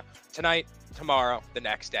tonight, Tonight, tomorrow, the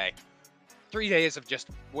next day. 3 days of just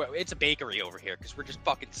it's a bakery over here because we're just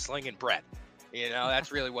fucking slinging bread.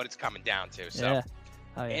 That's really what it's coming down to. So, Yeah.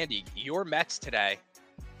 Oh, yeah. Andy, your Mets today.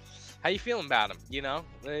 How you feeling about them?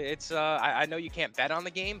 It's I know you can't bet on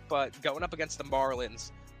the game, but going up against the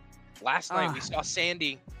Marlins, last night we saw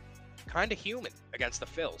Sandy kind of human against the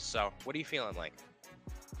Phils. So what are you feeling like?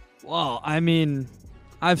 Well, I mean,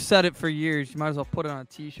 I've said it for years. You might as well put it on a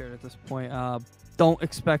T-shirt at this point. Don't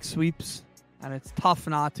expect sweeps, and it's tough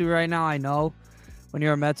not to right now. I know. When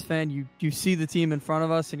you're a Mets fan, you see the team in front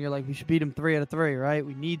of us, and you're like, we should beat them 3 out of 3, right?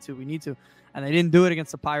 We need to. And they didn't do it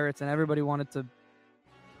against the Pirates, and everybody wanted to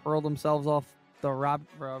hurl themselves off the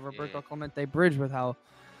Roberto Clemente Bridge with how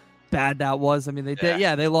bad that was. I mean, they did.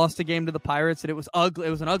 Yeah, they lost the game to the Pirates, and it was ugly. It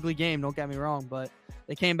was an ugly game. Don't get me wrong, but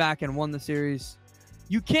they came back and won the series.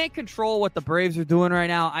 You can't control what the Braves are doing right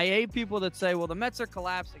now. I hate people that say, well, the Mets are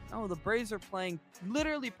collapsing. No, the Braves are playing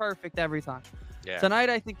literally perfect every time. Yeah. Tonight,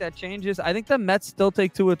 I think that changes. I think the Mets still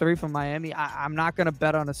take 2 or 3 from Miami. I'm not going to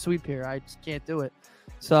bet on a sweep here. I just can't do it.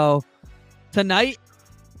 So tonight's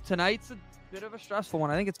a bit of a stressful one.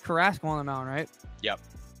 I think it's Carrasco on the mound, right? Yep.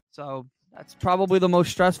 So that's probably the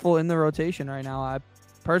most stressful in the rotation right now. I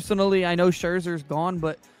know Scherzer's gone,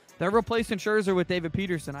 but they're replacing Scherzer with David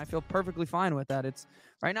Peterson. I feel perfully fine with that. It's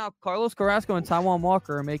right now Carlos Carrasco and Taijuan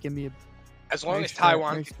Walker are making me As long as Very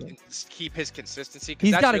Taijuan straight. can keep his consistency,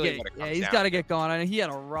 He's got got to to get, he's got to get going. I know he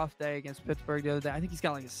had a rough day against Pittsburgh the other day. I think he's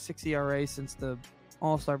got like a 6 ERA since the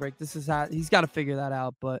All-Star break. He's got to figure that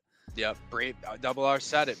out. But Yep, Double R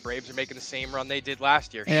said it. Braves are making the same run they did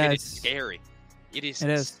last year. Yeah, Shit, it's scary. It is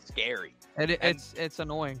scary. it's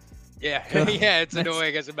annoying. Yeah, yeah, it's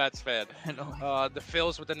annoying as a Mets fan. The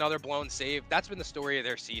Phils with another blown save. That's been the story of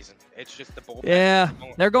their season. It's just the bullpen. Yeah,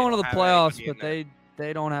 they're going to the have playoffs, anybody in but there.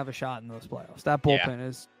 they don't have a shot in those playoffs. That bullpen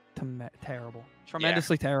is terrible,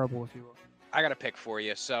 tremendously terrible, if you will. I got a pick for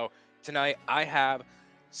you. So tonight I have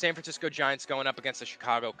San Francisco Giants going up against the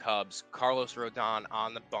Chicago Cubs. Carlos Rodon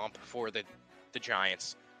on the bump for the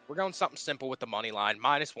Giants. We're going something simple with the money line,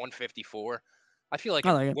 minus 154. I feel like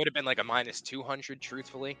I like it it. would have been like a minus 200,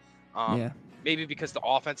 truthfully. Yeah. Maybe because the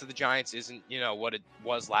offense of the Giants isn't, what it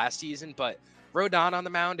was last season, but Rodon on the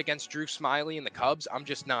mound against Drew Smyly and the Cubs, I'm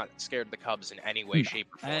just not scared of the Cubs in any way, No, shape,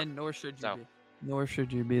 or form. and nor should you So, be. Nor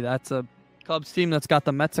should you be. That's a Cubs team that's got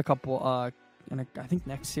the Mets a couple, I think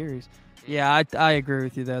next series. Yeah, I agree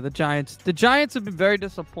with you there. The Giants have been very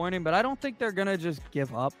disappointing, but I don't think they're gonna just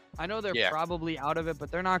give up. I know they're probably out of it, but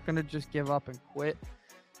they're not gonna just give up and quit.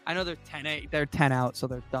 I know they're 10-8, they're 10 out, so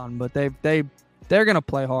they're done. But they're gonna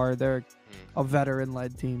play hard. They're a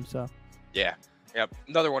veteran-led team, so yeah, yep.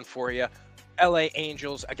 Another one for you. LA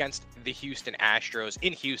Angels against the Houston Astros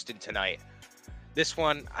in Houston tonight. This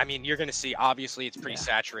one, I mean, you're going to see, obviously, it's pretty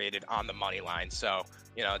saturated on the money line. So,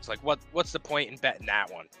 it's like, what's the point in betting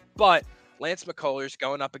that one? But Lance McCullers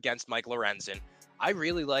going up against Mike Lorenzen. I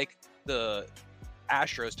really like the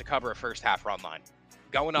Astros to cover a first half run line.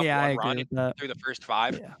 Going up one run through the first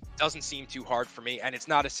 5 doesn't seem too hard for me, and it's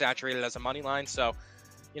not as saturated as a money line. So,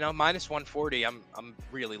 minus 140, I'm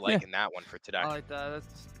really liking that one for today. I like that.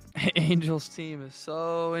 Angels team is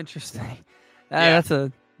so interesting. That's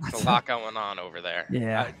a lot going on over there.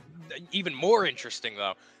 Yeah. Even more interesting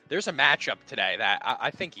though, there's a matchup today that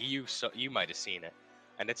I think you might have seen it,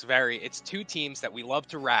 and it's two teams that we love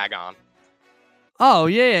to rag on. Oh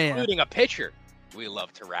yeah. Including a pitcher we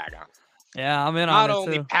love to rag on. Yeah, I'm in on it. Not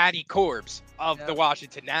only too. Patty Corbs of the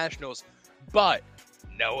Washington Nationals, but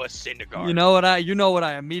Noah Syndergaard. You know what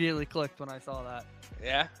I immediately clicked when I saw that.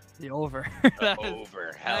 Yeah. The over.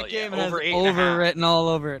 Over. Hell that game yeah. has Over 8.5. over written all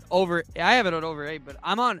over it. Over. I have it at over 8, but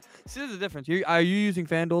I'm on. See, there's a difference. Are you using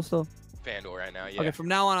FanDuel still? FanDuel right now, yeah. Okay, from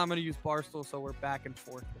now on, I'm going to use Barstool, so we're back and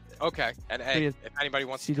forth with it. Okay, and hey, if anybody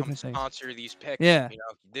wants to come sponsor these picks,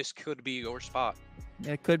 this could be your spot.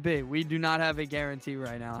 It could be. We do not have a guarantee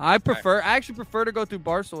right now. I actually prefer to go through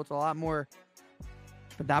Barstool. It's a lot more.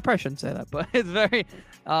 But I probably shouldn't say that, but it's very.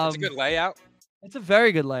 It's a good layout. It's a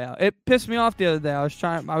very good layout. It pissed me off the other day. I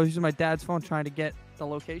was using my dad's phone trying to get the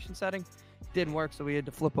location setting. Didn't work, so we had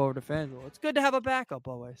to flip over to FanDuel. It's good to have a backup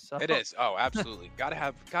always. So. It is. Oh, absolutely. gotta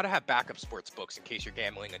have backup sports books in case your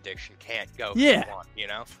gambling addiction can't go. Yeah.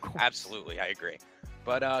 Absolutely, I agree.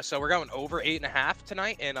 But so we're going over 8.5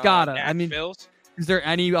 tonight in Phils. Is there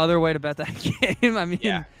any other way to bet that game? I mean,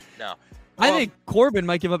 no. I think Corbin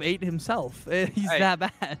might give up 8 himself. He's that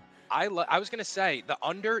bad. I was going to say, the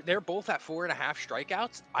under, they're both at 4.5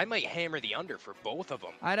 strikeouts. I might hammer the under for both of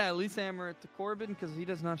them. I'd at least hammer it to Corbin because he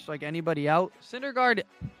does not strike anybody out. Syndergaard,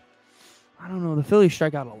 I don't know. The Phillies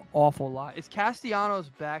strike out an awful lot. Is Castellanos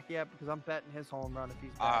back yet? Because I'm betting his home run if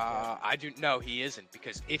he's back I do know he isn't,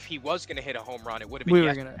 because if he was going to hit a home run, it would have been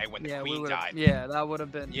yesterday when the Queen died. Yeah, that would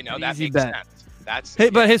have been that easy makes bet.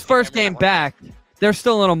 sense. But his first game back, they're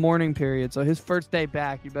still in a mourning period. So his first day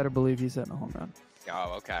back, you better believe he's hitting a home run.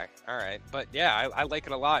 Oh, okay. All right. But yeah, I like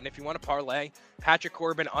it a lot. And if you want to parlay, Patrick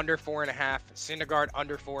Corbin under 4.5, Syndergaard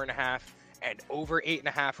under 4.5, and over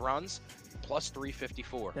 8.5 runs, plus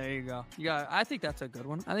 354. There you go. I think that's a good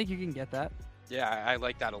one. I think you can get that. Yeah, I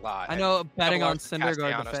like that a lot. I know betting on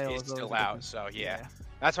Syndergaard to fail is still out. So yeah,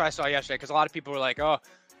 that's what I saw yesterday. Because a lot of people were like, "Oh,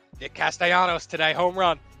 Castellanos today, home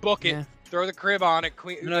run, book it, throw the crib on it."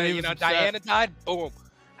 Diana died, boom,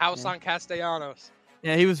 house on Castellanos.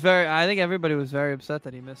 Yeah, he was I think everybody was very upset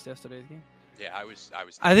that he missed yesterday's game. Yeah, I was.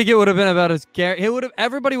 I think it would have been about as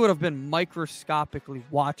everybody would have been microscopically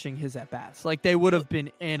watching his at bats. Like they would have been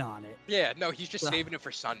in on it. Yeah, no, he's just saving it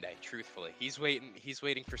for Sunday. Truthfully, he's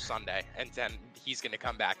waiting for Sunday, and then he's gonna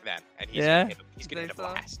come back then, and he's gonna hit a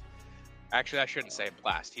blast. Actually, I shouldn't say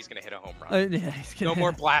blast. He's gonna hit a home run. No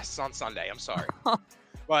more blasts on Sunday. I'm sorry.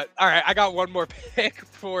 But, all right, I got one more pick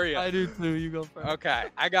for you. I do, too. You go first. Okay.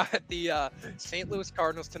 I got the St. Louis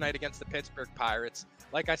Cardinals tonight against the Pittsburgh Pirates.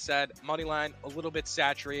 Like I said, money line a little bit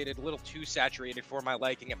saturated, a little too saturated for my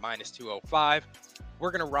liking at minus 205.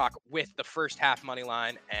 We're going to rock with the first half money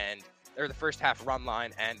line or the first half run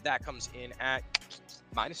line, and that comes in at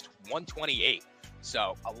minus 128.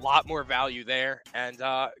 So a lot more value there. And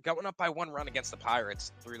going up by 1 run against the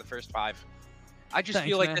Pirates through the first 5. I just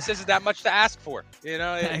feel like this isn't that much to ask for.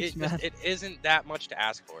 It isn't that much to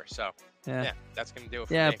ask for. So, yeah that's going to do it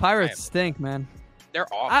for me. Yeah, Pirates stink, man. They're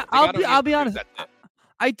awful. I'll be honest.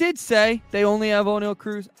 I did say they only have O'Neal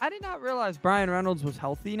Cruz. I did not realize Brian Reynolds was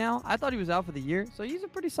healthy now. I thought he was out for the year. So he's a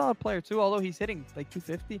pretty solid player, too, although he's hitting like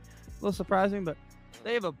 250. A little surprising, but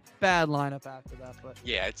they have a bad lineup after that. But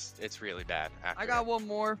yeah, it's really bad. I got one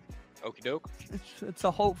more. Okie doke. It's a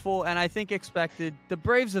hopeful, and I think expected. The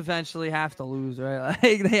Braves eventually have to lose, right?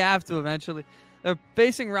 Like they have to eventually. They're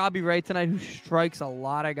facing Robbie Ray tonight, who strikes a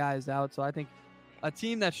lot of guys out. So I think a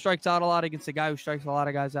team that strikes out a lot against a guy who strikes a lot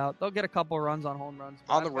of guys out, they'll get a couple runs on home runs.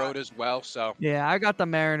 On the road as well, so. Yeah, I got the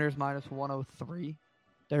Mariners minus 103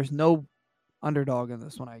 There's no underdog in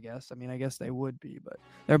this one, I guess. I mean, I guess they would be, but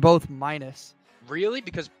they're both minus. Really?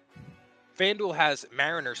 Because FanDuel has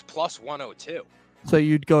Mariners plus 102. So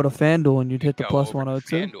you'd go to FanDuel and you'd hit the Go plus over to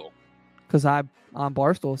 102 FanDuel. because I'm on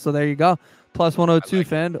Barstool. So there you go. Plus 102 like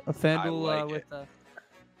it. FanDuel I like with it.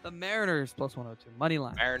 the Mariners plus 102.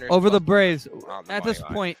 Moneyline. Mariners Over the plus Braves. on the At this money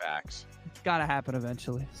line. point, Facts. it's got to happen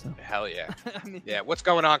eventually. So Hell yeah. I mean, Yeah, what's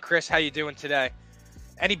going on, Chris? How you doing today?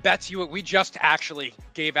 Any bets we just actually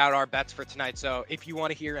gave out our bets for tonight, so if you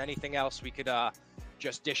want to hear anything else, we could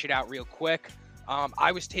just dish it out real quick.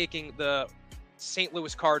 I was taking the St.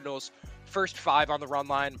 Louis Cardinals first 5 on the run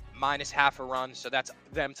line minus half a run, so that's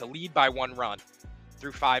them to lead by 1 run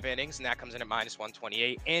through 5 innings, and that comes in at minus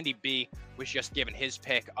 128. Andy B was just given his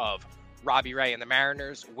pick of Robbie Ray and the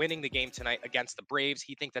Mariners winning the game tonight against the Braves.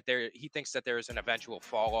 He thinks that there is an eventual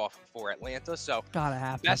fall off for Atlanta, so gotta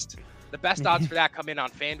happen. the best odds for that come in on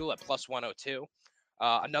FanDuel at plus 102.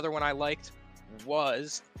 Another one I liked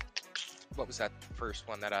was, what was that first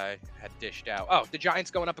one that I had dished out? Oh, the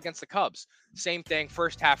Giants going up against the Cubs. Same thing,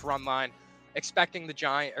 first half run line. Expecting the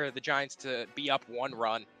Giants to be up 1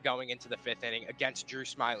 run going into the 5th inning against Drew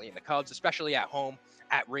Smyly and the Cubs, especially at home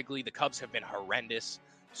at Wrigley. The Cubs have been horrendous,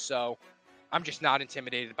 so I'm just not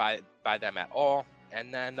intimidated by them at all.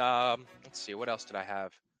 And then let's see, what else did I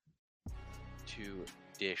have to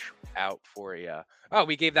dish out for you? Oh,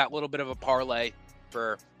 we gave that little bit of a parlay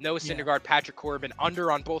for Noah Syndergaard, Patrick Corbin,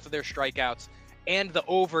 under on both of their strikeouts, and the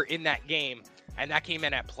over in that game, and that came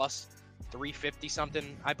in at plus 350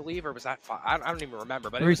 something, I believe, or was that I don't even remember,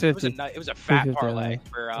 but it was a fat parlay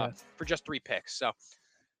for just 3 picks. So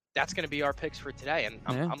that's going to be our picks for today, and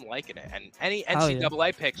I'm liking it. And any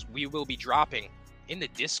NCAA picks we will be dropping in the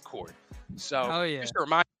Discord. So just a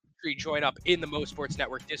reminder, make sure you join up in the Mo Sports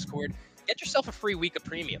Network Discord. Get yourself a free week of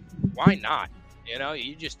premium. Why not? You know,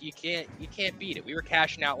 you can't beat it. We were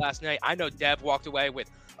cashing out last night. I know Dev walked away with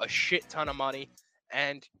a shit ton of money,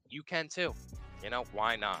 and you can too. You know,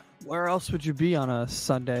 why not? Where else would you be on a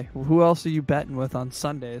Sunday? Who else are you betting with on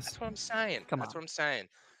Sundays? That's what I'm saying. That's what I'm saying.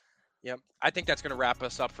 Yep. I think that's going to wrap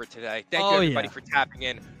us up for today. Thank you, everybody, for tapping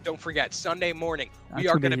in. Don't forget, Sunday morning, we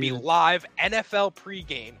are going to be live NFL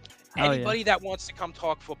pregame. Anybody that wants to come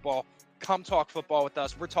talk football with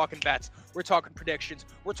us. We're talking bets. We're talking predictions.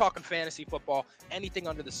 We're talking fantasy football. Anything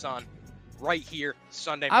under the sun right here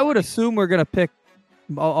Sunday morning. I would assume we're going to pick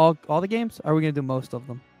all the games. Or are we going to do most of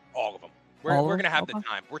them? All of them. We're going to have the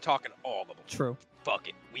time. We're talking all of them. True. Fuck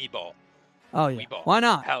it. We ball. Oh, yeah. Why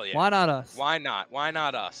not? Hell yeah. Why not us? Why not? Why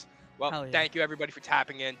not us? Well, thank you, everybody, for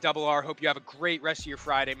tapping in. Double R, hope you have a great rest of your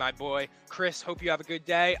Friday, my boy. Chris, hope you have a good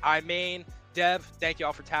day. Dev, thank you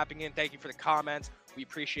all for tapping in. Thank you for the comments. We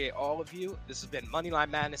appreciate all of you. This has been Moneyline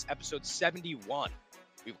Madness, episode 71.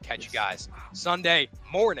 We will catch you guys Sunday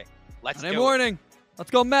morning. Let's go. Let's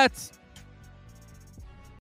go, Mets.